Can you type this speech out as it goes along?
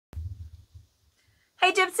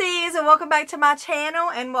Hey Gypsies, and welcome back to my channel,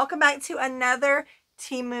 and welcome back to another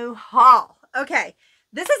Temu haul. Okay,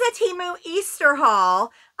 this is a Temu Easter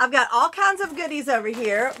haul. I've got all kinds of goodies over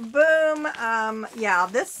here. Boom. Yeah,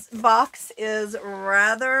 this box is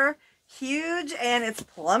rather huge and it's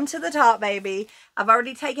plumb to the top, baby. I've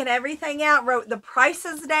already taken everything out, wrote the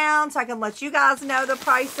prices down so I can let you guys know the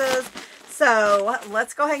prices. So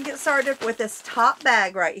let's go ahead and get started with this top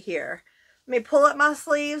bag right here. Let me pull up my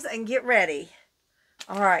sleeves and get ready.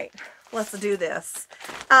 All right, let's do this.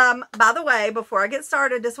 By the way, before I get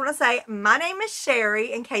started, just want to say my name is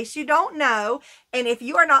Sherry, in case you don't know. And if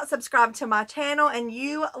you are not subscribed to my channel and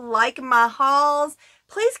you like my hauls,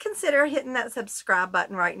 please consider hitting that subscribe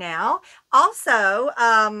button right now. Also,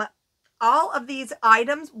 all of these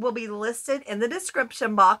items will be listed in the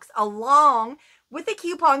description box along with a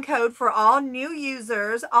coupon code for all new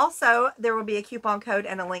users. Also, there will be a coupon code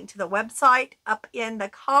and a link to the website up in the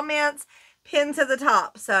comments, pinned to the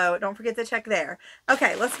top, so don't forget to check there.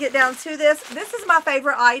 Okay, let's get down to this. This is my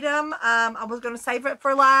favorite item. I was going to save it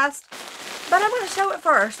for last, but I'm going to show it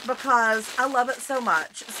first because I love it so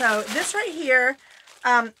much. So this right here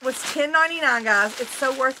was $10.99, guys. It's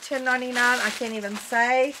so worth $10.99. I can't even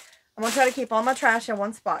say. I'm going to try to keep all my trash in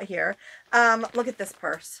one spot here. Look at this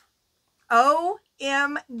purse. OMG.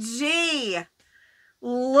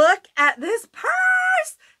 Look at this purse.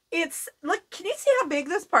 Look, can you see how big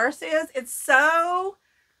this purse is?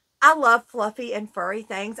 I love fluffy and furry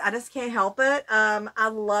things. I just can't help it. I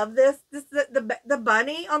love this. The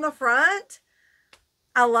bunny on the front.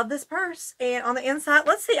 I love this purse. And on the inside,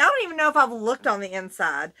 let's see. I don't even know if I've looked on the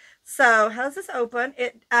inside. So how does this open?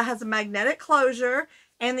 It has a magnetic closure.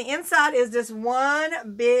 And the inside is just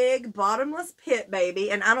one big bottomless pit,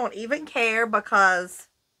 baby. And I don't even care because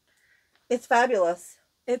it's fabulous.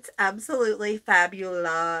 It's absolutely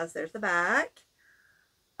fabulous. There's the back.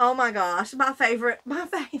 Oh my gosh, my favorite.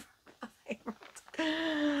 Probably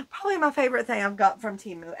my favorite thing I've got from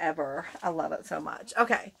Temu ever. I love it so much.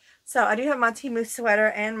 Okay, so I do have my Temu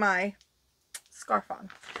sweater and my scarf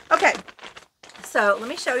on. Okay, so let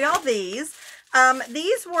me show y'all these.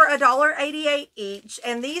 These were $1.88 each,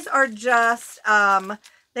 and these are just,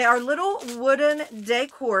 they are little wooden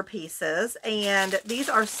decor pieces, and these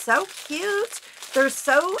are so cute. They're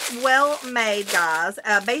so well made, guys.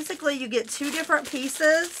 Basically, you get two different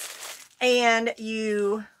pieces, and I'm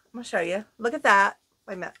going to show you. Look at that.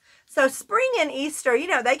 Wait a minute. So spring and Easter, you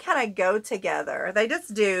know, they kind of go together. They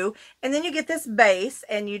just do. And then you get this base,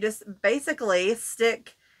 and you just basically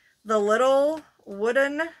stick the little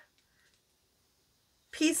wooden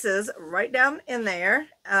pieces right down in there.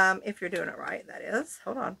 If you're doing it right, that is.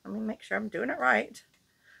 Hold on. Let me make sure I'm doing it right.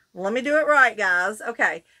 Let me do it right, guys.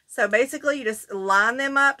 Okay, so basically you just line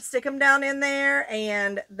them up, stick them down in there,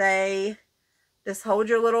 and they just hold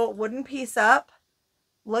your little wooden piece up.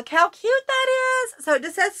 Look how cute that is. So it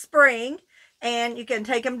just says spring, and you can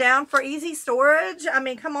take them down for easy storage. I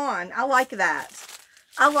mean, come on. I like that.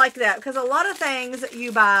 I like that because a lot of things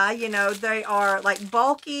you buy, you know, they are like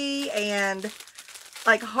bulky and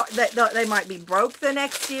like they might be broke the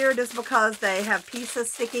next year just because they have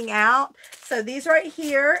pieces sticking out. So these right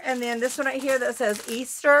here, and then this one right here that says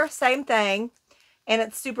Easter, same thing, and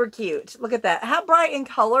it's super cute. Look at that. How bright and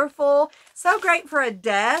colorful. So great for a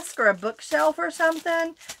desk or a bookshelf or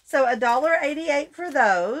something. So $1.88 for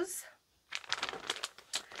those.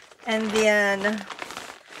 And then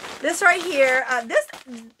this right here,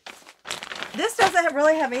 this doesn't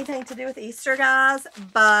really have anything to do with Easter, guys,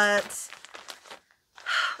 but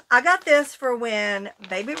I got this for when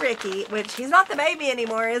baby Ricky, which he's not the baby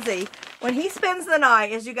anymore, is he? When he spends the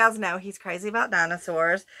night, as you guys know, he's crazy about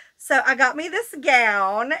dinosaurs. So I got me this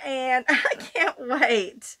gown, and I can't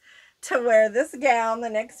wait to wear this gown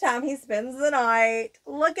the next time he spends the night.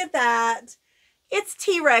 Look at that. It's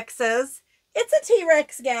T-Rex's. It's a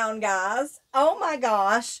T-Rex gown, guys. Oh my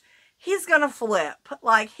gosh. He's going to flip.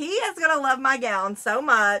 Like, he is going to love my gown so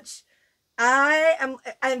much. And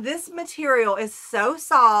this material is so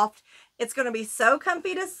soft. It's going to be so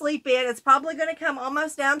comfy to sleep in. It's probably going to come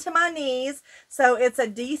almost down to my knees. So it's a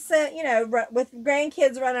decent, you know, with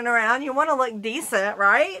grandkids running around, you want to look decent,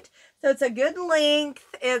 right? So it's a good length.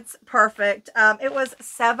 It's perfect. It was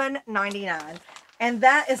 $7.99. And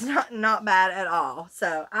that is not bad at all.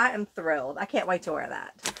 So I am thrilled. I can't wait to wear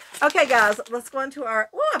that. Okay, guys, let's go into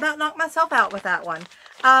our, I about knocked myself out with that one.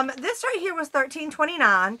 This right here was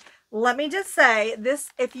 $13.29. Let me just say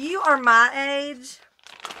this, if you are my age,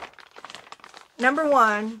 number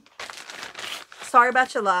one, sorry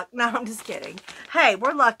about your luck. No, I'm just kidding. Hey,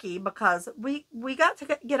 we're lucky because we got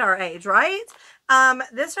to get our age, right?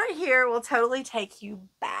 This right here will totally take you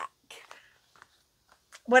back.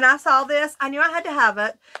 when I saw this, I knew I had to have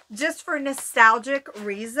it just for nostalgic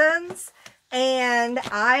reasons. And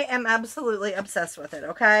I am absolutely obsessed with it,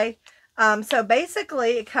 okay? So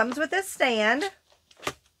basically, it comes with this stand.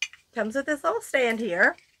 Comes with this little stand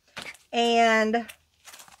here. And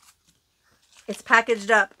it's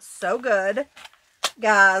packaged up so good.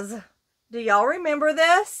 Guys, do y'all remember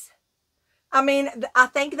this? I mean, I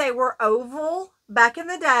think they were oval back in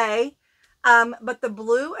the day. But the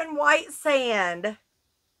blue and white sand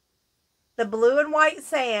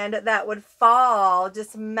that would fall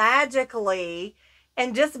just magically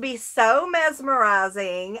and just be so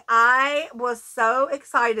mesmerizing. I was so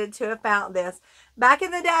excited to have found this. Back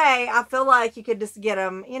in the day, I feel like you could just get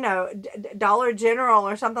them, you know, Dollar General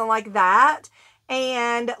or something like that.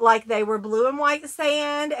 And like they were blue and white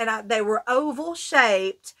sand and they were oval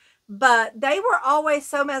shaped, but they were always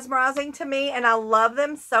so mesmerizing to me and I love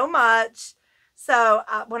them so much. So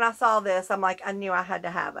when I saw this, I'm like, I knew I had to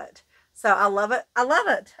have it. So I love it. I love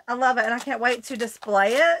it. I love it. And I can't wait to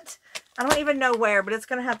display it. I don't even know where, but it's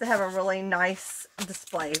going to have a really nice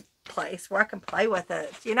display place where I can play with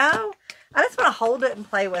it, you know? I just want to hold it and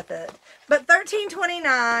play with it. But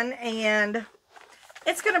 $13.29, and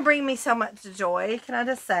it's going to bring me so much joy, can I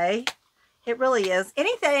just say? It really is.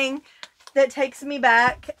 Anything that takes me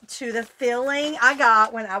back to the feeling I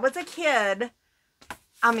got when I was a kid,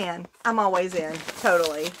 I'm in. I'm always in.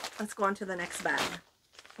 Totally. Let's go on to the next bag.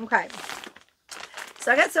 Okay.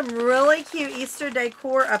 So I got some really cute Easter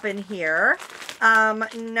decor up in here.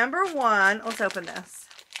 Number one, let's open this.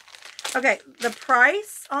 Okay, the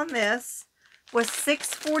price on this was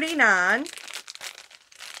 $6.49.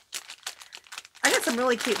 I got some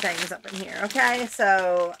really cute things up in here, okay?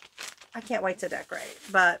 So I can't wait to decorate,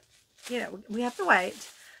 but you know, we have to wait.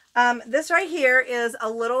 This right here is a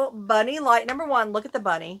little bunny light. Number one, look at the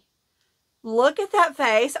bunny. Look at that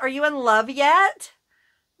face. Are you in love yet?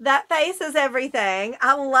 That face is everything.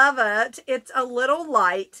 I love it. It's a little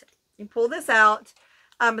light. You pull this out.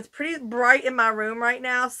 It's pretty bright in my room right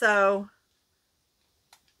now, so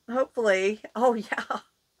hopefully, oh yeah.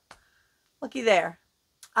 Looky there.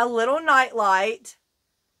 A little night light.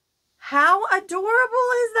 How adorable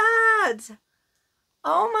is that?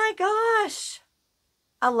 Oh my gosh.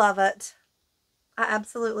 I love it. I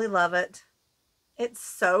absolutely love it. It's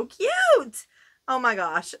so cute. Oh my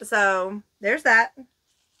gosh. So there's that.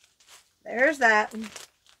 There's that.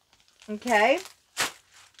 Okay.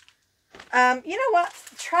 You know what?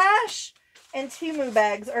 Trash and Temu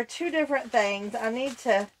bags are two different things. I need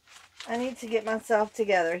to get myself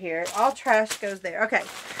together here. All trash goes there. Okay.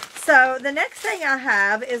 So the next thing I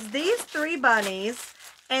have is these three bunnies,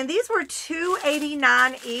 and these were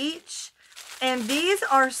 $2.89 each. And these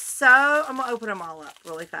are so, I'm going to open them all up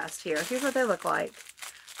really fast here. Here's what they look like.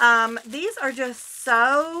 These are just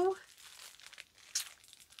so,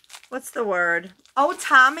 what's the word?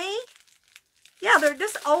 Old-timey. Yeah, they're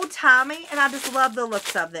just old-timey, and I just love the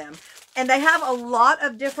looks of them. And they have a lot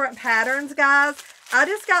of different patterns, guys. I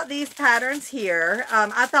just got these patterns here.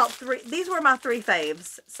 I thought these were my three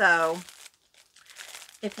faves. So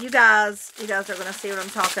if you guys are going to see what I'm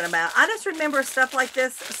talking about. I just remember stuff like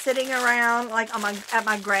this sitting around like at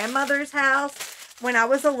my grandmother's house when I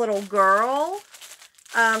was a little girl.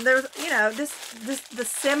 There's, you know, the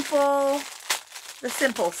simple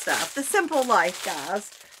stuff, the simple life,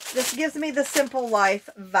 guys. This gives me the simple life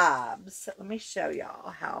vibes. Let me show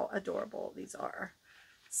y'all how adorable these are.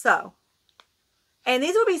 So, and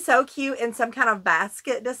these would be so cute in some kind of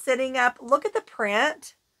basket just sitting up. Look at the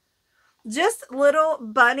print. Just little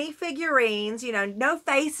bunny figurines, you know, no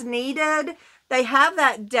face needed. They have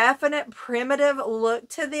that definite primitive look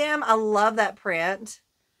to them. I love that print.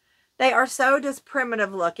 They are so just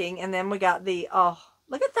primitive looking. And then we got the, oh,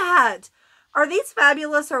 look at that. Are these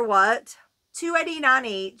fabulous or what? $2.89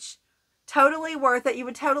 each. Totally worth it. You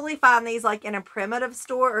would totally find these like in a primitive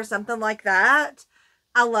store or something like that.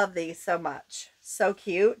 I love these so much. So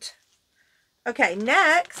cute. Okay,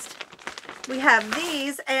 next we have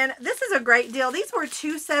these, and this is a great deal. These were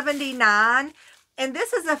 $2.79, and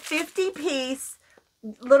this is a 50-piece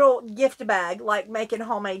little gift bag, like making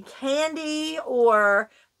homemade candy or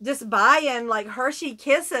just buying like Hershey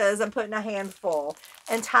Kisses and putting a handful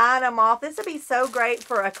and tying them off. This would be so great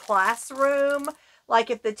for a classroom. Like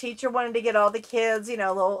if the teacher wanted to get all the kids, you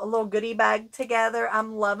know, a little goodie bag together.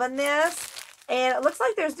 I'm loving this. And it looks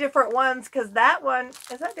like there's different ones because that one,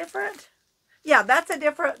 is that different? Yeah, that's a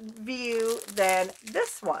different view than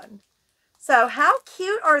this one. So how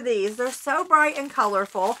cute are these? They're so bright and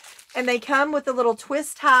colorful. And they come with the little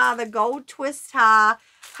twist tie, the gold twist tie.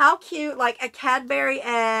 How cute, like a Cadbury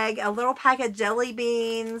egg, a little pack of jelly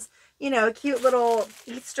beans, you know, a cute little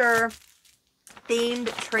Easter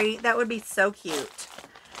themed treat. That would be so cute.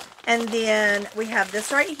 And then we have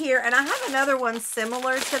this right here. And I have another one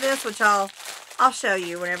similar to this, which I'll show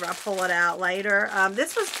you whenever I pull it out later.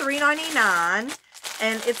 This was $3.99.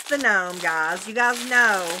 And it's the gnome, guys. You guys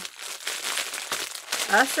know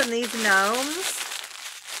us and these gnomes.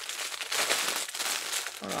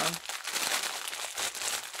 Hold on.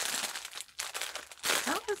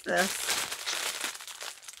 How is this?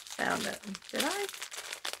 Found it. Did I?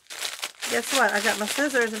 Guess what? I got my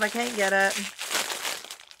scissors if I can't get it.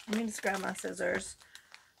 Let me just grab my scissors.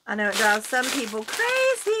 I know it drives some people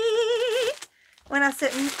crazy when I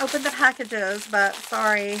sit and open the packages, but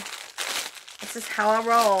sorry. It's just how I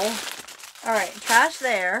roll. Alright, trash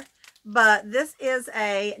there. But this is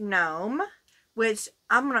a gnome, which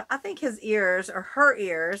I think his ears, or her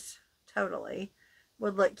ears, totally,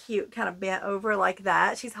 would look cute, kind of bent over like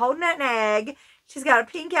that. She's holding an egg. She's got a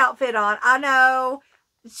pink outfit on. I know.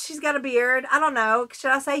 She's got a beard. I don't know.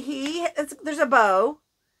 Should I say he? There's a bow.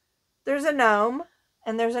 There's a gnome.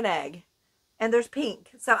 And there's an egg. And there's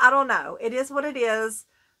pink. So I don't know. It is what it is.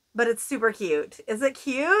 But it's super cute. Is it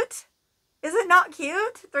cute? Is it not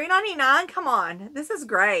cute? $3.99? Come on. This is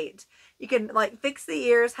great. You can like fix the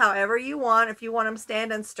ears however you want. If you want them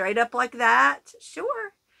standing straight up like that,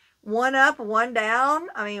 sure. One up, one down.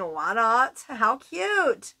 I mean, why not? How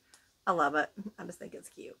cute. I love it. I just think it's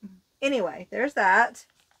cute. Anyway, there's that.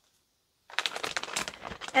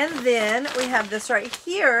 And then we have this right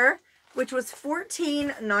here, which was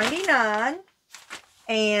 $14.99.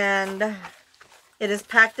 And it is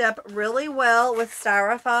packed up really well with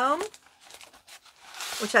styrofoam,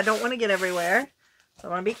 which I don't want to get everywhere. So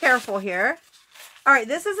I want to be careful here. All right,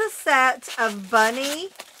 this is a set of bunny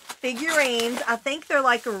figurines. I think they're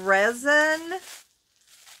like resin.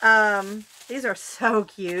 These are so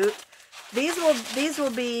cute. These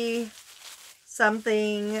will be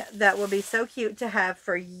something that will be so cute to have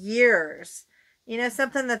for years. You know,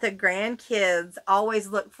 something that the grandkids always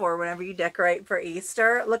look for whenever you decorate for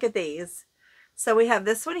Easter. Look at these. So we have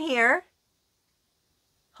this one here,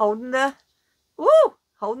 holding the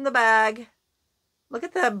bag. Look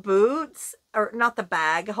at the boots, or not the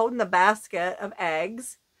bag, holding the basket of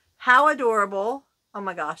eggs. How adorable. Oh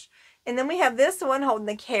my gosh. And then we have this one holding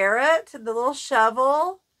the carrot, the little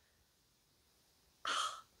shovel.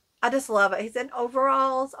 I just love it. He's in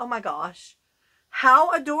overalls. Oh my gosh.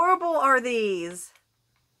 How adorable are these?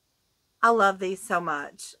 I love these so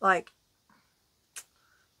much. Like,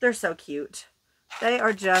 they're so cute. They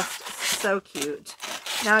are just so cute.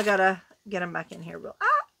 Now I gotta get them back in here real.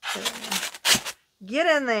 Get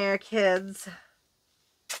in there, kids.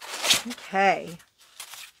 Okay.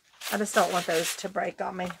 I just don't want those to break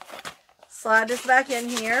on me. Slide this back in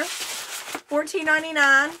here.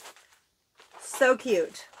 $14.99. So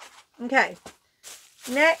cute. Okay.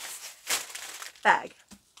 Next bag.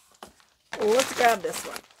 Let's grab this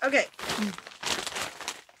one. Okay.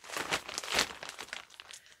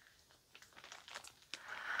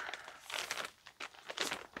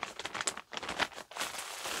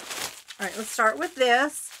 All right, let's start with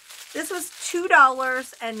this. This was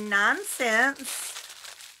 $2.09.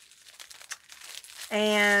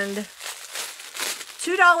 And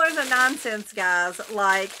 $2.09, guys.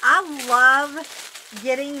 Like, I love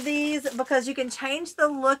getting these because you can change the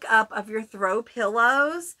look up of your throw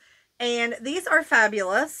pillows. And these are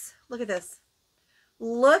fabulous. Look at this.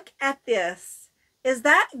 Look at this. Is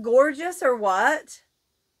that gorgeous or what?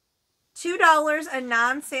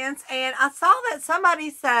 $2.09. And I saw that somebody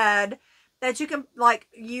said that you can like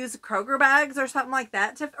use Kroger bags or something like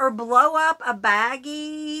that to, or blow up a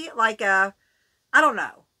baggie, like a, I don't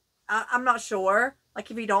know. I'm not sure. Like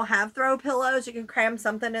if you don't have throw pillows, you can cram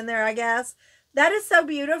something in there, I guess. That is so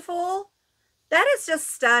beautiful. That is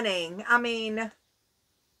just stunning. I mean,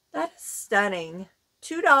 that is stunning.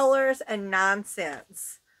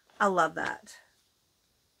 $2.09. I love that.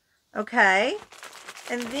 Okay.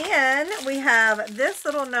 And then we have this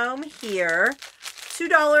little gnome here.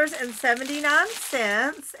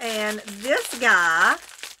 $2.79. And this guy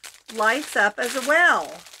lights up as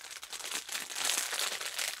well.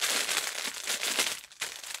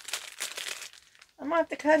 I'm going to have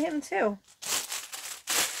to cut him too.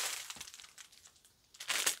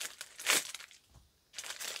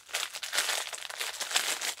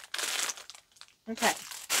 Okay.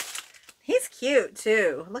 He's cute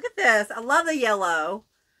too. Look at this. I love the yellow.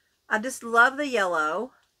 I just love the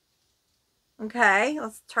yellow. Okay.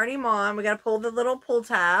 Let's turn him on. We got to pull the little pull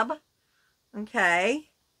tab. Okay.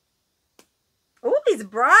 Oh, he's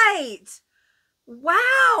bright.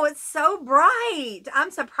 Wow. It's so bright.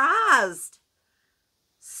 I'm surprised.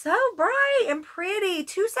 So bright and pretty.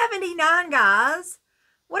 $2.79, guys.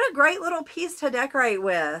 What a great little piece to decorate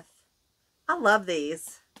with. I love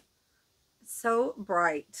these. It's so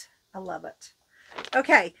bright. I love it.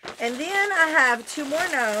 Okay, and then I have two more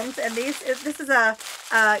gnomes, and this is a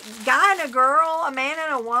guy and a girl, a man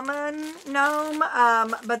and a woman gnome,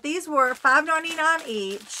 but these were $5.99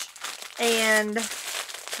 each, and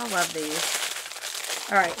I love these.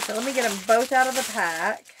 All right, so let me get them both out of the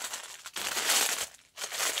pack.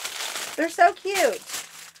 They're so cute.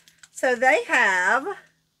 So they have,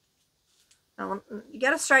 you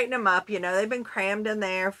got to straighten them up, you know, they've been crammed in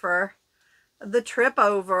there for the trip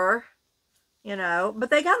over. You know,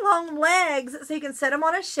 but they got long legs, so you can set them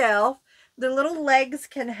on a shelf. Their little legs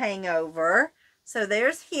can hang over. So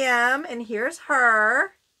there's him, and here's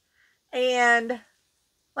her. And,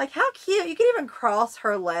 like, how cute. You can even cross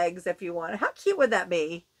her legs if you want. How cute would that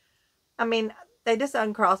be? I mean, they just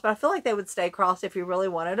uncross, but I feel like they would stay crossed if you really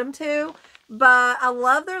wanted them to. But I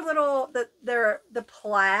love their little, the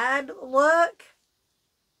plaid look.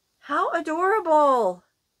 How adorable.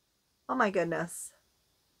 Oh, my goodness.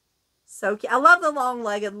 So cute. I love the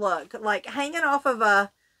long-legged look, like hanging off of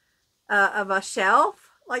a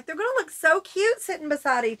shelf. Like they're gonna look so cute sitting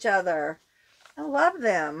beside each other. I love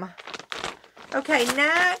them. Okay,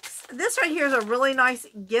 next, this right here is a really nice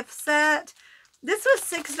gift set. This was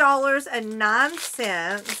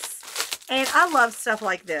 $6.09, and I love stuff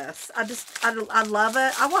like this. I love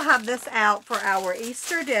it. I will have this out for our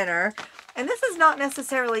Easter dinner, and this is not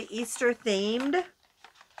necessarily Easter themed.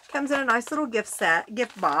 Comes in a nice little gift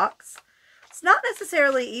box. It's not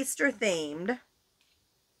necessarily Easter themed.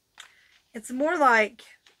 It's more like,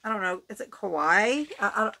 I don't know, is it kawaii?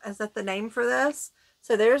 Is that the name for this?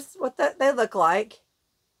 So there's what they look like.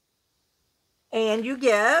 And you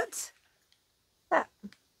get that.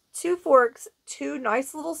 2 forks, 2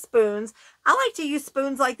 nice little spoons. I like to use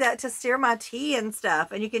spoons like that to stir my tea and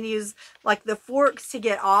stuff. And you can use like the forks to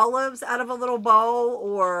get olives out of a little bowl,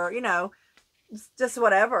 or, you know, just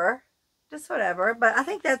whatever. Just whatever. But I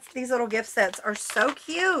think these little gift sets are so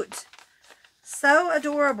cute. So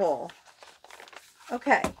adorable.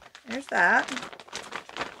 Okay, there's that.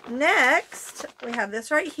 Next, we have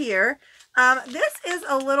this right here. This is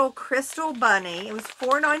a little crystal bunny. It was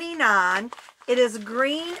 $4.99. It is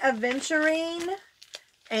green aventurine,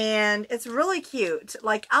 and it's really cute.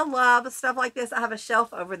 Like, I love stuff like this. I have a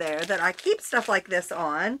shelf over there that I keep stuff like this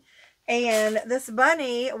on. And this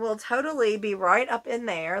bunny will totally be right up in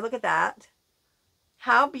there. Look at that.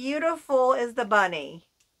 How beautiful is the bunny?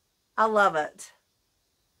 I love it.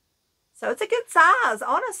 So it's a good size,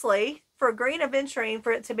 honestly, for green aventurine,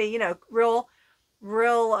 for it to be, you know, real,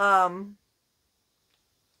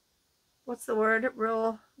 what's the word?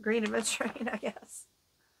 Real green aventurine, I guess.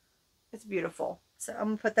 It's beautiful. So I'm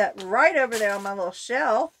going to put that right over there on my little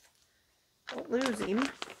shelf. Don't lose him.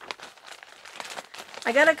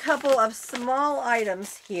 I got a couple of small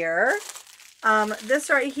items here. This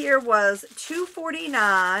right here was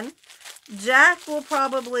 $2.49. Jack will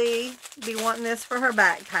probably be wanting this for her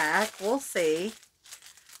backpack. We'll see.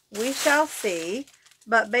 We shall see.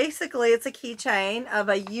 But basically, it's a keychain of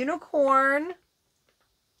a unicorn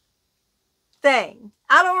thing.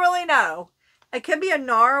 I don't really know. It could be a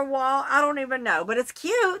narwhal. I don't even know. But it's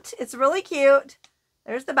cute. It's really cute.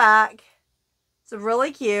 There's the back. It's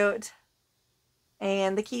really cute.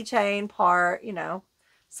 And the keychain part, you know.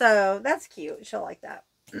 So that's cute. She'll like that.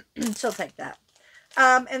 She'll take that.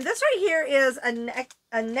 And this right here is a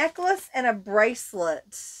necklace and a bracelet.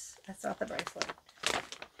 That's not the bracelet.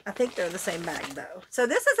 I think they're the same bag though. So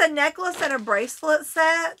this is a necklace and a bracelet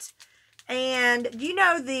set. And do you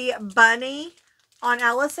know the bunny on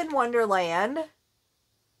Alice in Wonderland?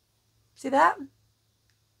 See that?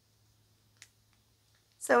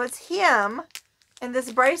 So it's him. And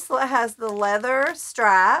this bracelet has the leather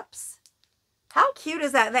straps. How cute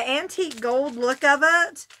is that? The antique gold look of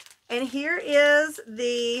it. And here is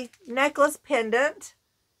the necklace pendant.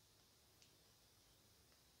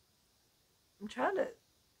 I'm trying to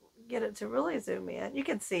get it to really zoom in. You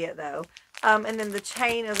can see it though. And then the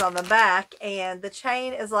chain is on the back. And the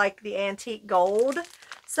chain is like the antique gold.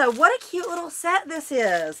 So what a cute little set this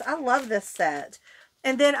is. I love this set.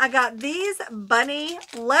 And then I got these bunny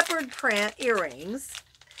leopard print earrings.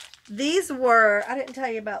 These were, I didn't tell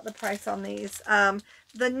you about the price on these.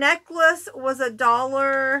 The necklace was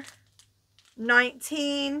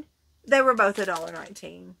 $1.19. They were both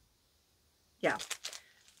 $1.19. Yeah.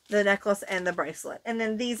 The necklace and the bracelet. And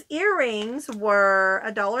then these earrings were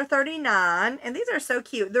 $1.39. And these are so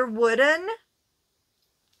cute. They're wooden.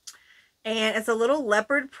 And it's a little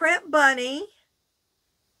leopard print bunny.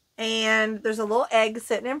 And there's a little egg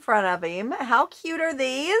sitting in front of him. How cute are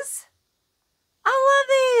these? I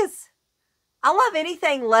love these. I love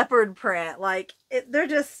anything leopard print. Like, they're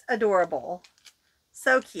just adorable.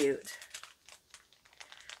 So cute.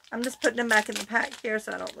 I'm just putting them back in the pack here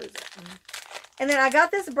so I don't lose it. And then I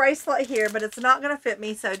got this bracelet here, but it's not going to fit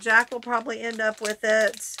me, so Jack will probably end up with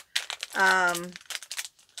it.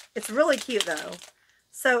 It's really cute, though.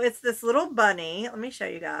 So it's this little bunny. Let me show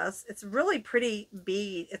you guys. It's really pretty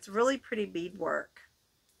bead. It's really pretty bead work.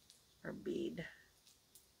 Or bead.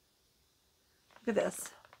 Look at this.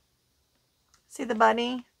 See the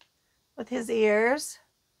bunny with his ears?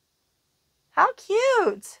 How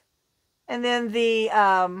cute! And then the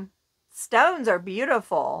stones are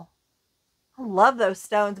beautiful. I love those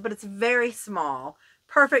stones, but it's very small.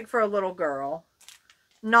 Perfect for a little girl.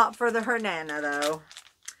 Not for her nana, though.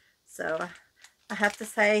 So I have to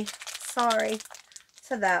say sorry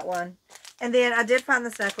to that one. And then I did find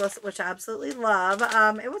this necklace, which I absolutely love.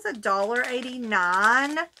 It was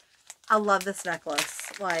 $1.89. I love this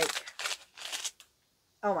necklace. Like,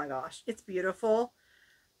 oh my gosh, it's beautiful.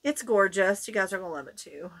 It's gorgeous. You guys are going to love it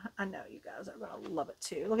too. I know you guys are going to love it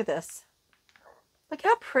too. Look at this. Look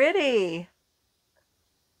how pretty.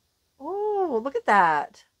 Oh, look at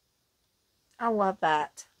that. I love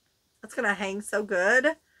that. It's going to hang so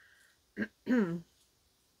good.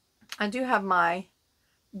 I do have my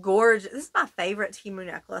gorgeous, this is my favorite Temu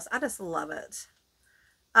necklace. I just love it.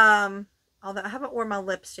 Although I haven't worn my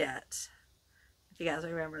lips yet, if you guys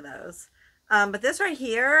remember those. But this right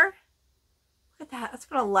here, look at that. That's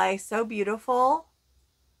going to lay so beautiful.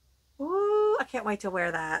 Ooh, I can't wait to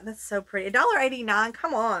wear that. That's so pretty. $1.89,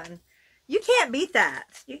 come on. You can't beat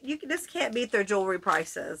that. You just can't beat their jewelry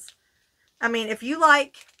prices. I mean, if you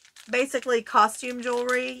like basically costume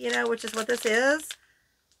jewelry, you know, which is what this is,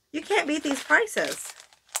 you can't beat these prices.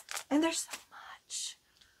 And there's so much.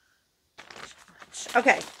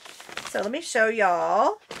 Okay, so let me show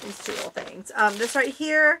y'all these two little things. This right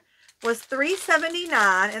here was $3.79,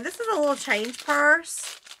 and this is a little change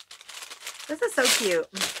purse. This is so cute.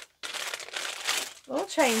 Little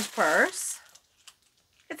change purse.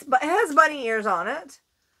 It has bunny ears on it.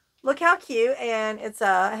 Look how cute, and it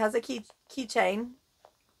has a keychain.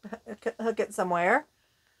 Hook it somewhere.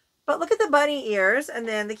 But look at the bunny ears, and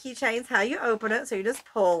then the keychain's how you open it, so you just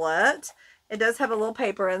pull it. It does have a little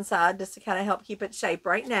paper inside just to kind of help keep it shape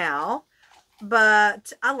right now.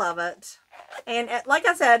 But I love it. And like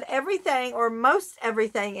I said, everything or most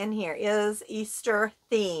everything in here is Easter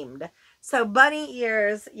themed. So bunny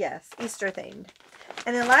ears, yes, Easter themed.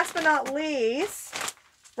 And then last but not least,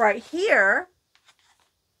 right here,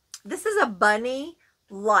 this is a bunny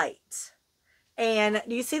light. And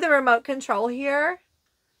do you see the remote control here?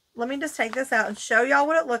 Let me just take this out and show y'all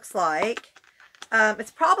what it looks like.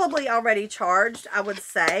 It's probably already charged, I would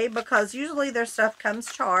say, because usually their stuff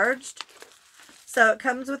comes charged. So it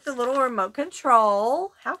comes with the little remote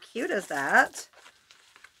control. How cute is that?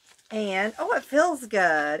 And, oh, it feels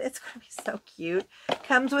good. It's going to be so cute.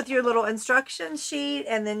 Comes with your little instruction sheet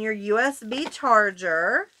and then your USB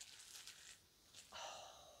charger. Oh,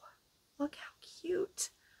 look how cute.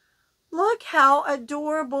 Look how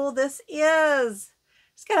adorable this is.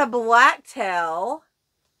 It's got a black tail.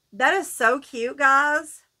 That is so cute,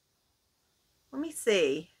 guys. Let me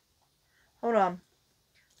see. Hold on.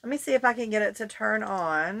 Let me see if I can get it to turn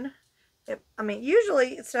on. I mean,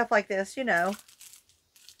 usually stuff like this, you know.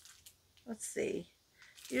 Let's see.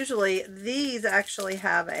 Usually these actually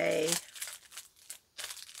have a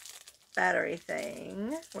battery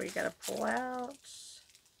thing where you got to pull out.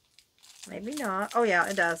 Maybe not. Oh, yeah,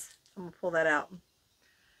 it does. I'm going to pull that out.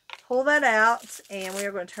 Pull that out, and we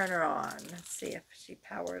are going to turn her on. Let's see if she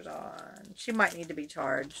powers on. She might need to be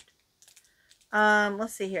charged.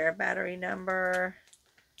 Let's see here. Battery number.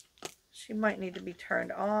 She might need to be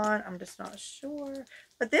turned on. I'm just not sure.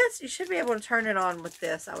 But this, you should be able to turn it on with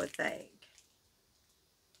this, I would think.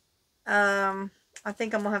 I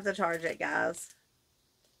think I'm going to have to charge it, guys.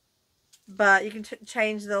 But you can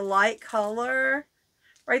change the light color.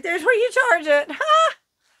 Right there's where you charge it. Ha!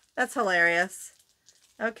 That's hilarious.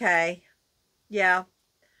 Okay. Yeah.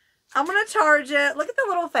 I'm going to charge it. Look at the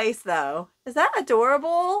little face, though. Is that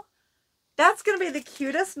adorable? That's going to be the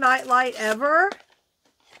cutest nightlight ever.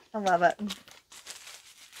 I love it.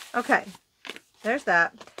 Okay. There's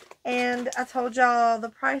that. And I told y'all the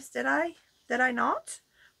price, did I? Did I not?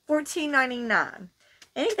 $14.99.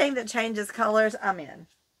 Anything that changes colors, I'm in.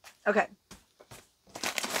 Okay.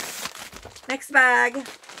 Next bag.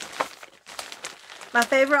 My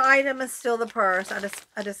favorite item is still the purse. I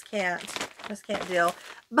just can't deal.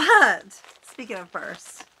 But speaking of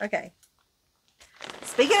purse, okay.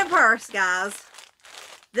 Speaking of purse, guys,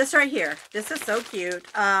 this right here. This is so cute.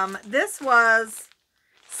 This was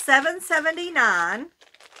 $7.79.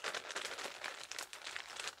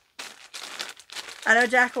 I know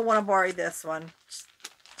Jack will want to borrow this one.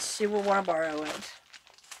 She will want to borrow it.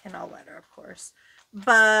 And I'll let her, of course.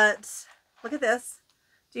 But look at this.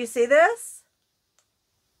 Do you see this?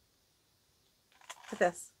 Look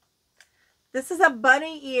at this. This is a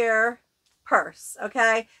bunny ear purse,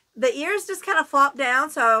 okay? The ears just kind of flop down,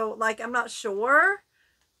 so like I'm not sure.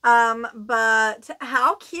 But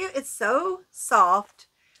how cute. It's so soft.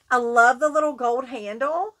 I love the little gold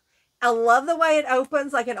handle. I love the way it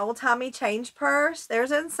opens like an old-timey change purse.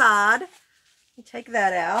 There's inside. Let me take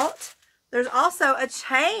that out. There's also a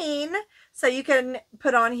chain so you can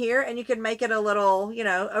put on here and you can make it a little, you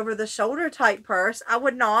know, over-the-shoulder type purse. I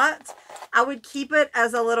would not. I would keep it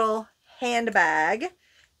as a little handbag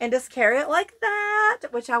and just carry it like that,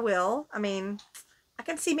 which I will. I mean, I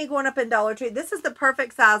can see me going up in Dollar Tree. This is the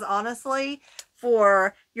perfect size, honestly,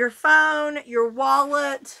 for your phone, your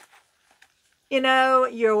wallet, you know,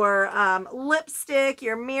 your lipstick,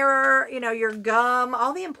 your mirror, you know, your gum,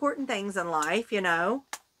 all the important things in life, you know.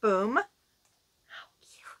 Boom.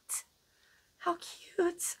 How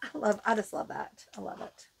cute. I just love that. I love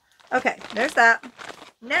it. Okay, there's that.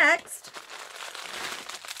 Next.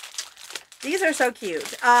 These are so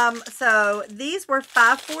cute. So these were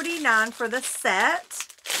 $5.49 for the set.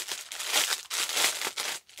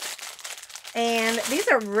 And these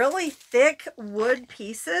are really thick wood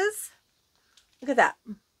pieces. Look at that.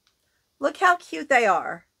 Look how cute they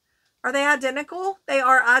are. Are they identical? They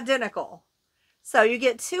are identical. So you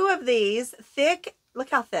get 2 of these thick,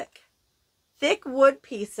 look how thick. Thick wood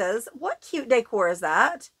pieces. What cute decor is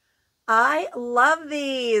that? I love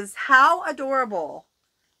these. How adorable.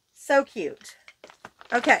 So cute.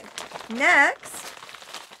 Okay, next.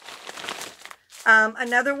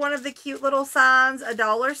 Another one of the cute little signs,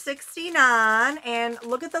 $1.69. And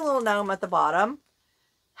look at the little gnome at the bottom.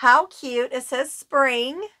 How cute. It says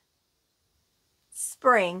spring.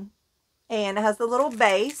 Spring. And it has the little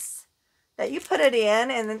base that you put it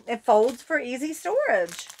in, and then it folds for easy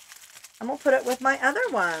storage. I'm going to put it with my other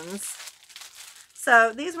ones.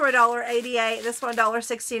 So these were $1.88. This one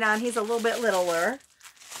 $1.69. He's a little bit littler.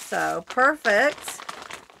 So perfect.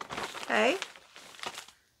 Okay.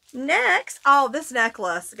 Next. Oh, this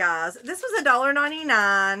necklace, guys. This was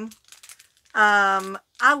 $1.99.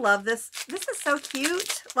 I love this. This is so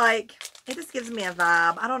cute. Like, it just gives me a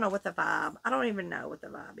vibe. I don't know what the vibe. I don't even know what the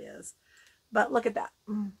vibe is. But look at that.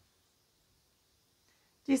 Do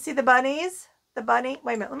you see the bunnies? The bunny.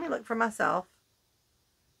 Wait a minute. Let me look for myself.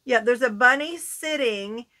 Yeah, there's a bunny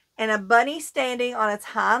sitting and a bunny standing on its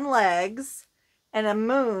hind legs and a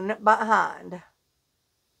moon behind.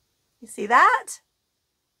 You see that?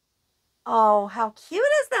 Oh, how cute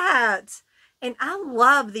is that? And I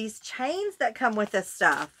love these chains that come with this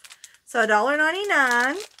stuff. So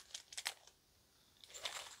 $1.99.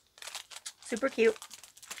 Super cute.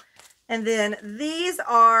 And then these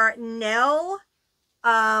are nail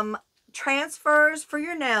transfers for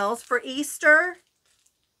your nails for Easter.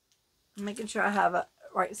 I'm making sure I have it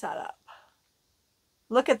right side up.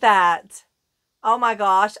 Look at that. Oh my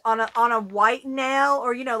gosh. On a white nail,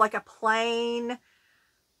 or, you know, like a plain,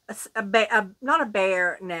 not a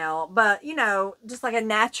bare nail, but, you know, just like a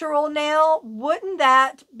natural nail. Wouldn't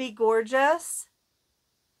that be gorgeous?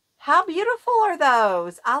 How beautiful are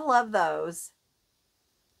those? I love those.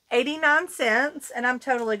 89 cents, and I'm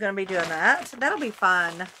totally going to be doing that. That'll be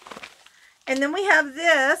fun. And then we have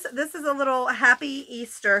this. This is a little Happy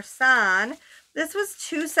Easter sign. This was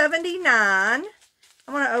 $2.79. I'm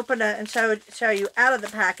going to open it and show you out of the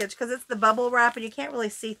package because it's the bubble wrap and you can't really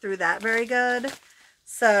see through that very good.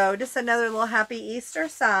 So just another little Happy Easter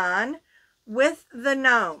sign with the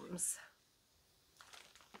gnomes.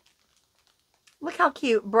 Look how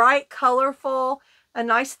cute. Bright, colorful, a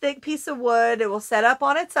nice thick piece of wood. It will set up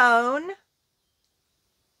on its own.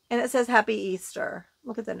 And it says Happy Easter.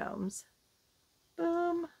 Look at the gnomes.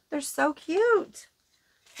 Boom. They're so cute.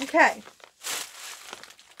 Okay.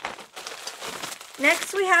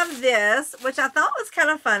 Next we have this, which I thought was kind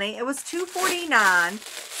of funny. It was $2.49.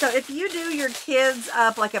 So if you do your kids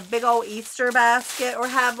up like a big old Easter basket or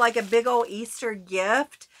have like a big old Easter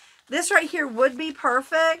gift, this right here would be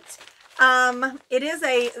perfect. It is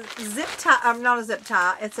a zip tie, not a zip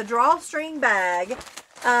tie, it's a drawstring bag.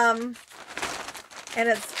 And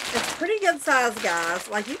it's pretty good size, guys.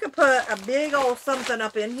 Like, you could put a big old something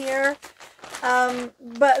up in here.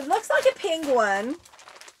 But it looks like a penguin.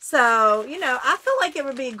 So, you know, I feel like it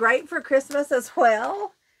would be great for Christmas as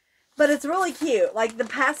well. But it's really cute. Like, the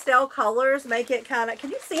pastel colors make it kind of... Can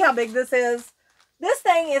you see how big this is? This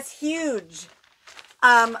thing is huge.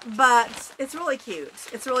 But it's really cute.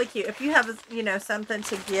 It's really cute. If you have, you know, something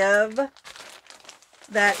to give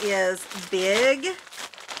that is big,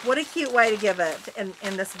 What a cute way to give it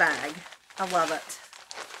in this bag. I love it.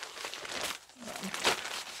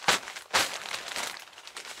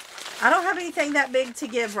 I don't have anything that big to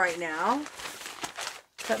give right now,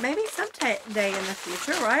 but maybe someday in the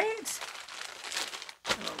future, right?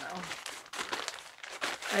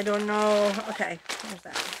 I don't know. Okay, here's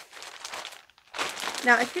that.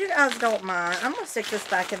 Now, if you guys don't mind, I'm going to stick this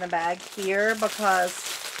back in the bag here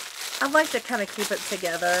because I like to kind of keep it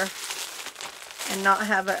together and not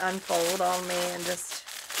have it unfold on me and just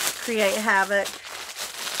create havoc.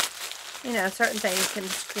 You know, certain things can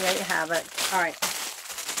just create havoc. All right.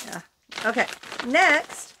 Yeah. Okay.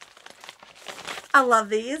 Next, I love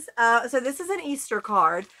these. So this is an Easter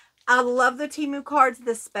card. I love the Temu cards,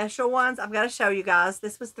 the special ones. I've got to show you guys.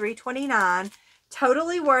 This was $3.29.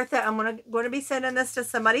 Totally worth it. I'm going to be sending this to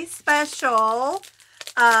somebody special.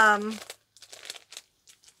 Let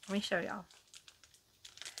me show y'all.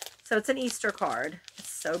 So it's an Easter card.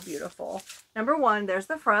 It's so beautiful. Number one, there's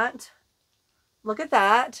the front. Look at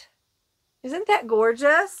that. Isn't that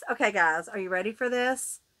gorgeous? Okay, guys, are you ready for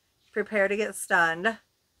this? Prepare to get stunned.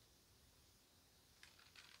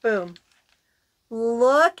 Boom.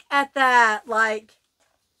 Look at that. Like,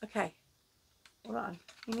 okay, hold on.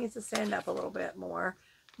 He needs to stand up a little bit more.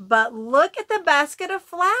 But look at the basket of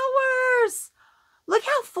flowers. Look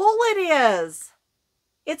how full it is.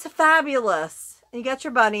 It's fabulous. And you got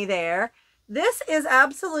your bunny there. This is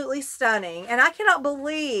absolutely stunning. And I cannot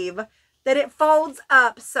believe that it folds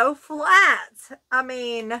up so flat. I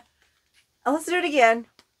mean, let's do it again.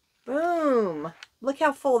 Boom. Look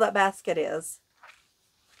how full that basket is.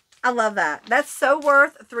 I love that. That's so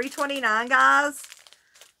worth $3.29, guys.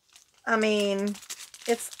 I mean,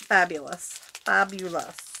 it's fabulous.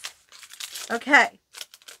 Fabulous. Okay.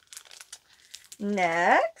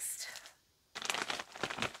 Next,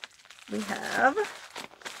 we have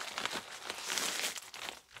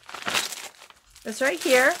this right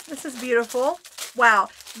here. This is beautiful. Wow.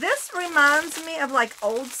 This reminds me of like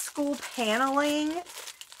old school paneling,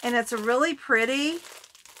 and it's really pretty.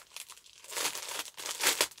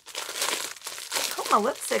 My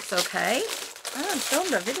lipstick's okay. I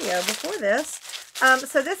filmed a video before this.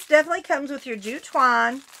 So this definitely comes with your jute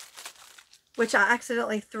twine, which I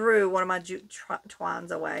accidentally threw one of my jute twines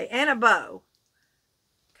away, and a bow.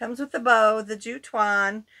 Comes with the bow, the jute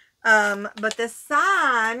twine. But this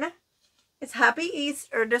sign, it's Happy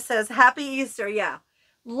Easter. It just says Happy Easter. Yeah.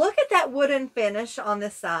 Look at that wooden finish on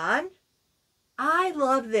this sign. I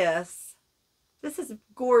love this. This is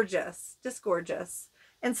gorgeous. Just gorgeous.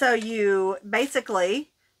 And so you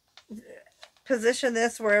basically position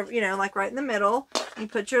this where, you know, like right in the middle. You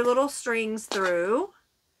put your little strings through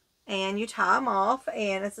and you tie them off,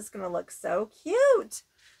 and it's just going to look so cute.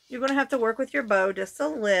 You're going to have to work with your bow just a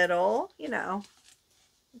little, you know,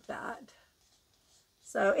 like that.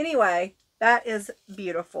 So anyway, that is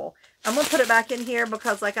beautiful. I'm going to put it back in here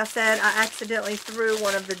because, like I said, I accidentally threw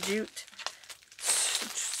one of the jute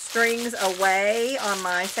strings away on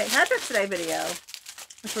my St. Patrick's Day video,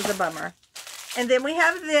 which was a bummer. And then we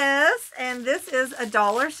have this, and this is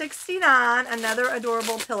 $1.69, another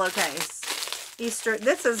adorable pillowcase. Easter,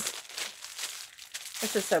 this is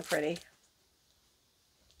so pretty.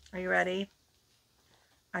 Are you ready?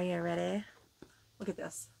 Are you ready? Look at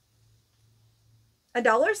this.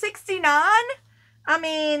 $1.69? I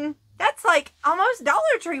mean, that's like almost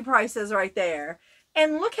Dollar Tree prices right there.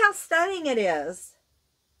 And look how stunning it is.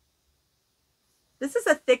 This is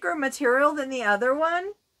a thicker material than the other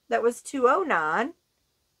one that was $2.09.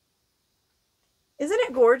 Isn't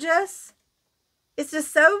it gorgeous? It's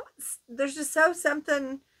just so, there's just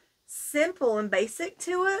something simple and basic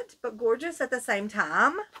to it, but gorgeous at the same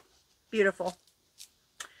time. Beautiful.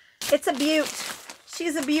 It's a beaut.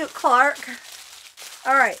 She's a beaut, Clark.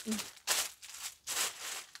 All right.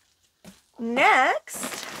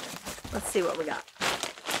 Next, let's see what we got.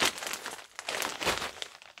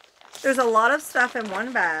 There's a lot of stuff in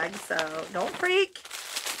one bag, so don't freak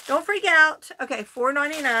out. Okay,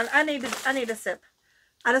 $4.99. I need a sip.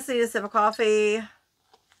 I just need a sip of coffee.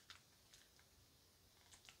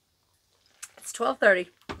 It's 12:30.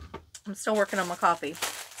 I'm still working on my coffee.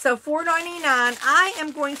 So $4.99. I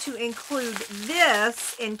am going to include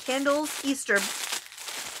this in Kendall's Easter.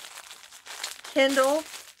 Kendall,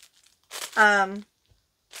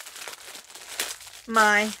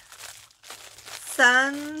 my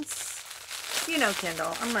son's, you know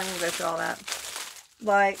Kendall. I'm not going to go through all that.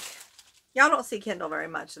 Like, y'all don't see Kendall very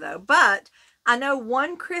much though. But I know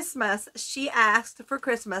one Christmas, she asked for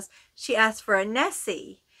a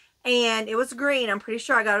Nessie. and it was green. I'm pretty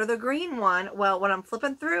sure I got her the green one. Well, when I'm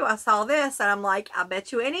flipping through, I saw this, and I'm like, I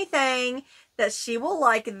bet you anything that she will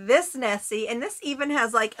like this Nessie. And this even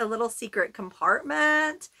has like a little secret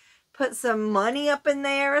compartment. Put some money up in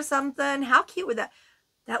there or something. How cute would that?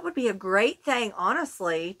 That would be a great thing,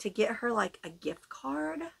 honestly, to get her like a gift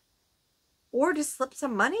card. Or just slip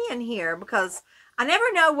some money in here, because I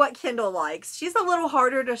never know what Kendall likes. She's a little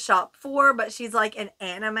harder to shop for, but she's like an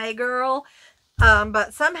anime girl.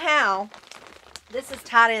 But somehow this is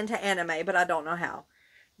tied into anime, but I don't know how.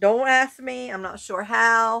 Don't ask me. I'm not sure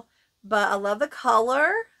how, but I love the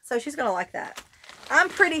color. So she's going to like that. I'm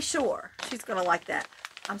pretty sure she's going to like that.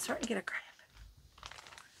 I'm starting to get a cramp.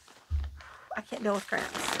 I can't deal with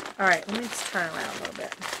cramps. All right, let me just turn around a little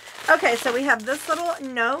bit. Okay, so we have this little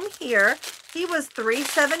gnome here. He was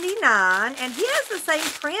 $3.79, and he has the same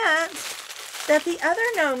print that the other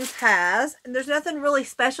gnomes has. And there's nothing really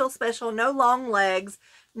special. No long legs,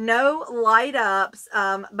 no light ups,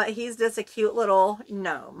 but he's just a cute little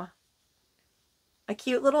gnome. A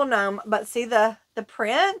cute little gnome, but see the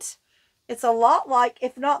print? It's a lot like,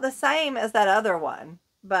 if not the same as that other one.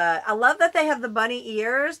 But I love that they have the bunny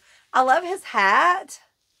ears. I love his hat.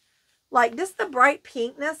 Like just the bright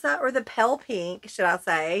pinkness, or the pale pink, should I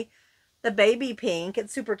say. The baby pink.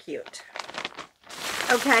 It's super cute.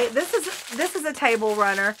 Okay, this is a table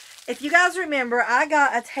runner. If you guys remember, I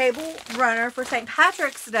got a table runner for St.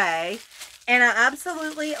 Patrick's Day, and I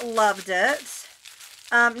absolutely loved it.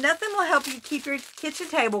 Nothing will help you keep your kitchen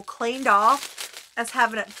table cleaned off as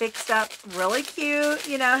having it fixed up really cute,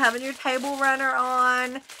 you know, having your table runner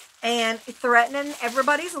on and threatening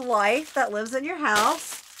everybody's life that lives in your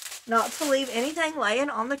house not to leave anything laying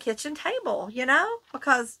on the kitchen table, you know,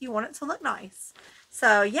 because you want it to look nice.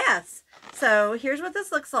 So yes, so here's what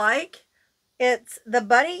this looks like. It's the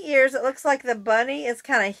bunny ears. It looks like the bunny is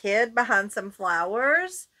kind of hid behind some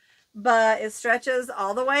flowers, but it stretches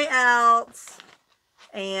all the way out,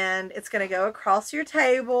 and it's going to go across your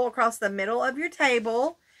table, across the middle of your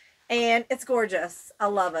table, and it's gorgeous. I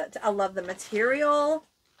love it. I love the material.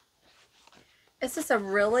 It's just a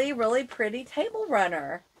really, really pretty table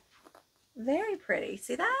runner. Very pretty.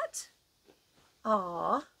 See that?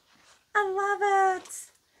 Aw, I love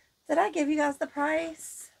it. Did I give you guys the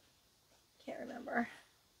price? Can't remember.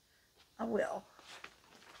 I will.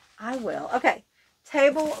 Okay.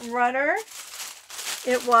 Table runner.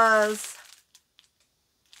 It was...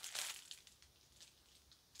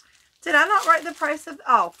 Did I not write the price of...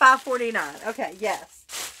 Oh, $5.49. Okay, yes.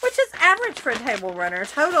 Which is average for a table runner.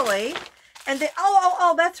 Totally. And then...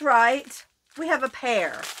 Oh, that's right. We have a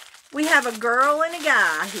pair. We have a girl and a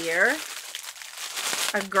guy here.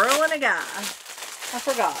 A girl and a guy.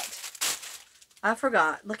 I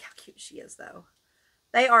forgot. Look how cute she is, though.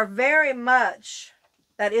 They are very much...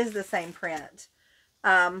 That is the same print.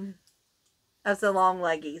 As the long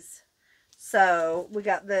leggies. So we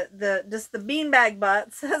got just the beanbag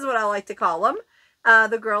butts, is what I like to call them.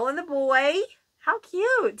 The girl and the boy. How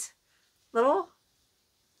cute.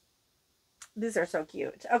 These are so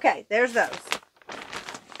cute. Okay, there's those.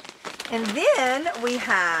 And then we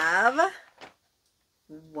have,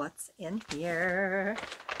 what's in here?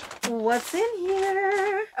 What's in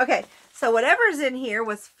here? Okay, so whatever's in here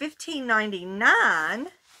was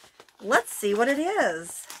 $15.99. Let's see what it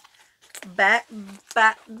is.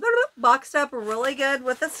 Boxed up really good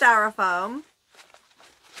with the styrofoam.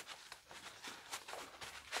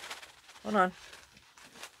 Hold on.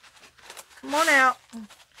 Come on out.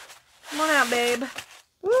 Come on out, babe.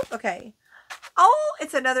 Woo, okay. Oh,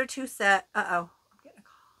 it's another 2 set. Uh-oh. I'm getting a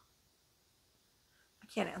call. I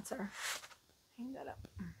can't answer. Hang that up.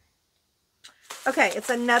 Okay, it's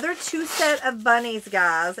another 2 set of bunnies,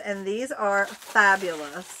 guys. And these are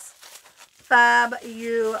fabulous. Fabulous.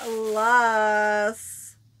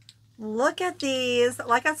 Look at these.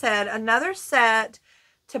 Like I said, another set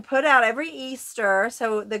to put out every Easter.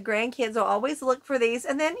 So the grandkids will always look for these.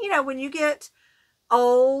 And then, you know, when you get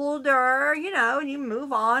older, you know, and you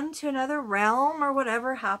move on to another realm or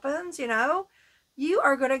whatever happens, you know, you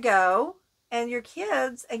are going to go and your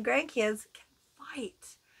kids and grandkids can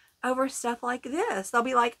fight over stuff like this. They'll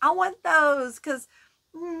be like, I want those because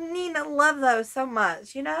Nina loved those so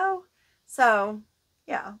much, you know? So,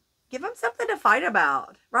 yeah, give them something to fight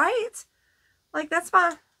about, right? Like, that's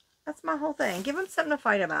my whole thing. Give them something to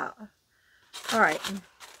fight about. All right.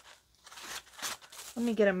 Let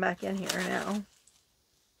me get them back in here now.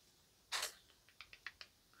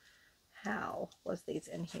 How was these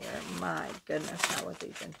in here? My goodness, how was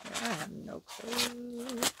these in here? I have no clue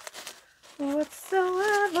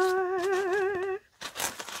whatsoever.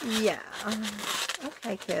 Yeah.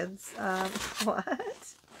 Okay, kids.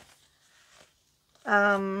 What?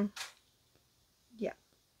 Yeah.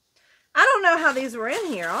 I don't know how these were in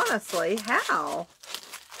here, honestly. How?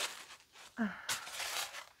 All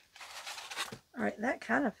right, that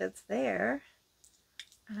kind of fits there.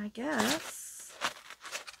 And I guess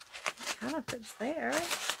it kind of fits there.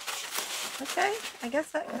 Okay, I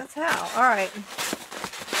guess that's how. All right.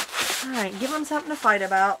 All right, give them something to fight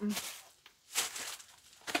about.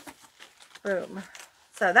 Boom.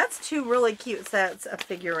 So that's two really cute sets of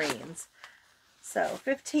figurines. So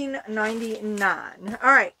 $15.99.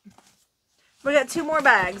 All right. We got two more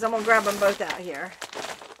bags. I'm going to grab them both out here.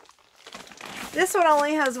 This one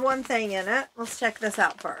only has one thing in it. Let's check this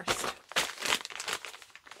out first.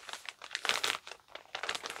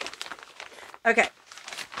 Okay.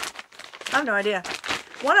 I have no idea.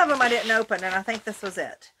 One of them I didn't open, and I think this was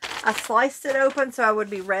it. I sliced it open so I would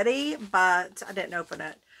be ready, but I didn't open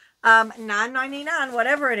it. $9.99,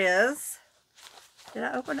 whatever it is. Did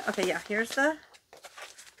I open it? Okay, yeah, here's the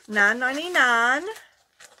 $9.99.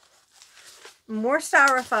 More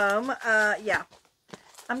styrofoam. Yeah.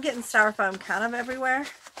 I'm getting styrofoam kind of everywhere.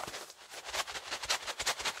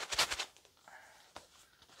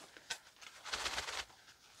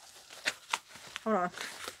 Hold on.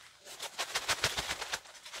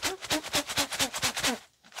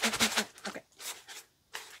 Okay.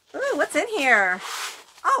 Ooh, what's in here?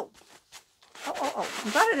 Oh.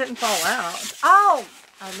 I'm glad it didn't fall out. Oh,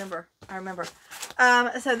 I remember.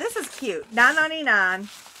 So this is cute. $9.99.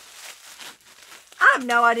 I have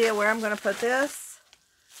no idea where I'm going to put this,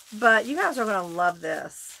 but you guys are going to love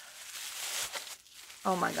this.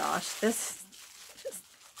 Oh my gosh, this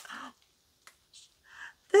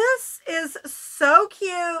is so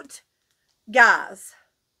cute, guys.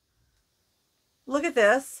 Look at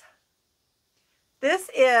this. This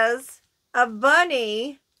is a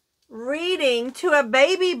bunny reading to a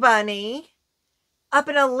baby bunny up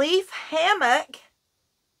in a leaf hammock.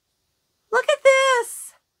 Look at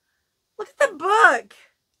this. Look at the book.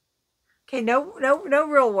 Okay, no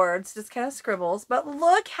real words, just kind of scribbles, but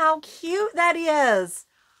look how cute that is.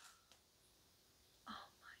 Oh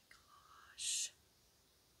my gosh.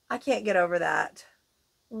 I can't get over that.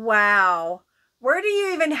 Wow. Where do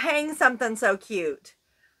you even hang something so cute?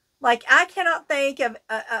 Like, I cannot think of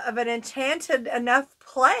an enchanted enough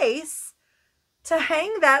place to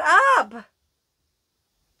hang that up.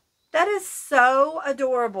 That is so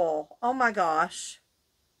adorable. Oh my gosh.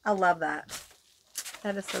 I love that.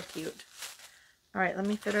 That is so cute. All right, let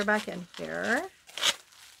me fit her back in here.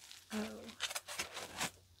 Oh.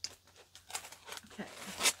 Okay.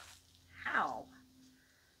 How?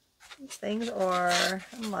 These things are,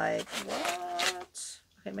 I'm like, what?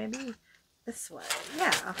 Okay, maybe this way. Yeah,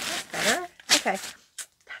 that's better. Okay.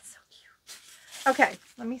 That's so cute. Okay,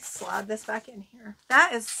 let me slide this back in here.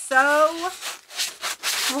 That is so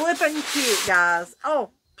flippin' cute, guys. Oh.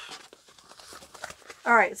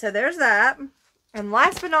 All right, so there's that. And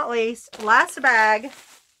last but not least, last bag.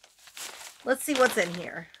 Let's see what's in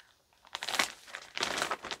here.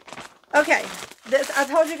 Okay, I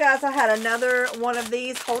told you guys I had another one of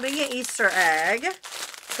these holding an Easter egg.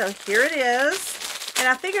 So here it is. And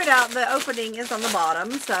I figured out the opening is on the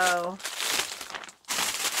bottom. So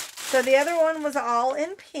the other one was all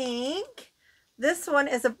in pink. This one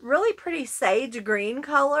is a really pretty sage green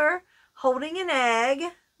color, holding an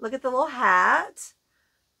egg. Look at the little hat.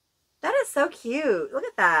 That is so cute. Look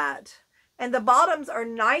at that. And the bottoms are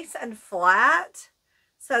nice and flat.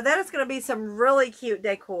 So that is going to be some really cute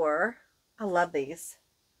decor. I love these.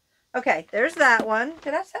 Okay, there's that one.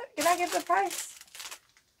 Did I give the price?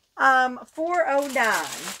 $4.09.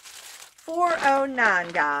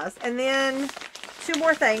 $4.09, guys. And then two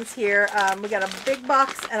more things here. We got a big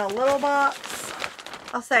box and a little box.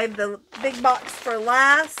 I'll save the big box for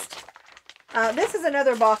last. This is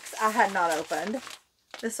another box I had not opened.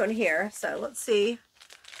 This one here. So let's see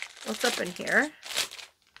what's up in here.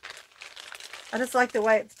 I just like the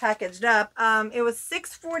way it's packaged up. It was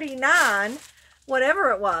 $6.49,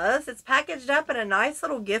 whatever it was. It's packaged up in a nice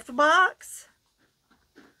little gift box.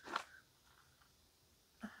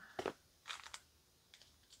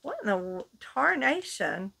 What in the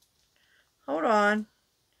tarnation? Hold on.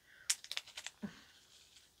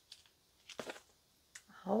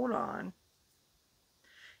 Hold on.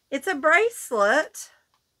 It's a bracelet.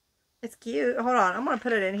 It's cute. Hold on. I'm going to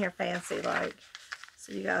put it in here fancy like,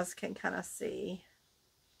 so you guys can kind of see.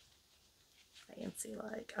 Fancy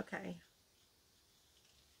like. Okay.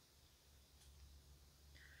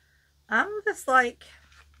 I'm just like,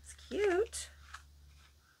 it's cute.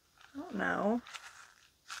 I don't know.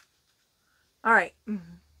 All right.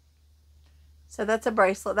 So that's a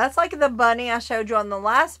bracelet. That's like the bunny I showed you on the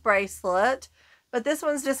last bracelet. but this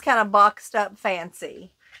one's just kind of boxed up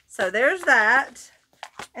fancy. So there's that.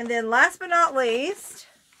 And then last but not least,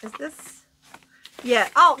 is this? Yeah.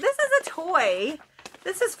 Oh, this is a toy.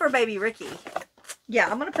 This is for baby Ricky. Yeah,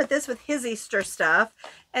 I'm going to put this with his Easter stuff.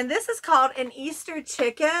 And this is called an Easter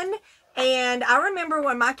chicken. And I remember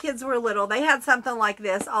when my kids were little, they had something like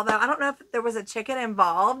this. Although I don't know if there was a chicken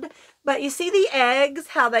involved. But you see the eggs,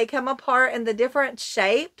 how they come apart in the different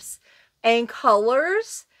shapes and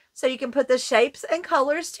colors. So you can put the shapes and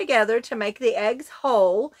colors together to make the eggs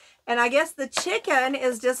whole. And I guess the chicken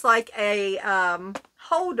is just like a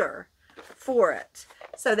holder for it.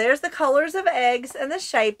 So there's the colors of eggs and the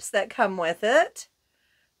shapes that come with it.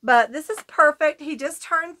 But this is perfect. He just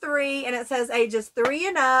turned 3 and it says ages 3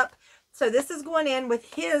 and up. So this is going in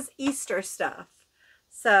with his Easter stuff.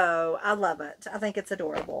 So I love it. I think it's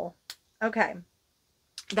adorable. Okay.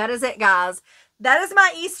 That is it, guys. That is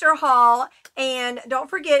my Easter haul. And don't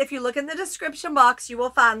forget, if you look in the description box, you will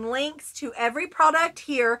find links to every product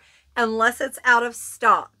here unless it's out of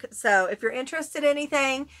stock. So if you're interested in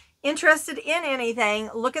anything,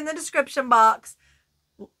 look in the description box,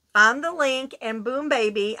 find the link, and boom,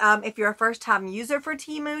 baby. If you're a first-time user for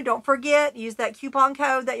Temu, don't forget, use that coupon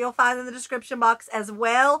code that you'll find in the description box as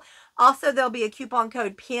well. Also, there'll be a coupon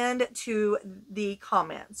code pinned to the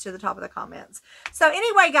comments, to the top of the comments. So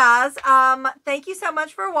anyway, guys, thank you so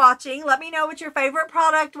much for watching. Let me know what your favorite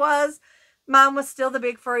product was. Mine was still the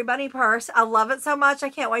big furry bunny purse. I love it so much. I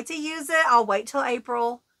can't wait to use it. I'll wait till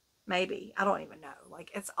April. Maybe. I don't even know.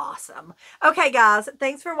 Like, it's awesome. Okay, guys.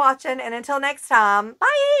 Thanks for watching. And until next time,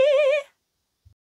 bye.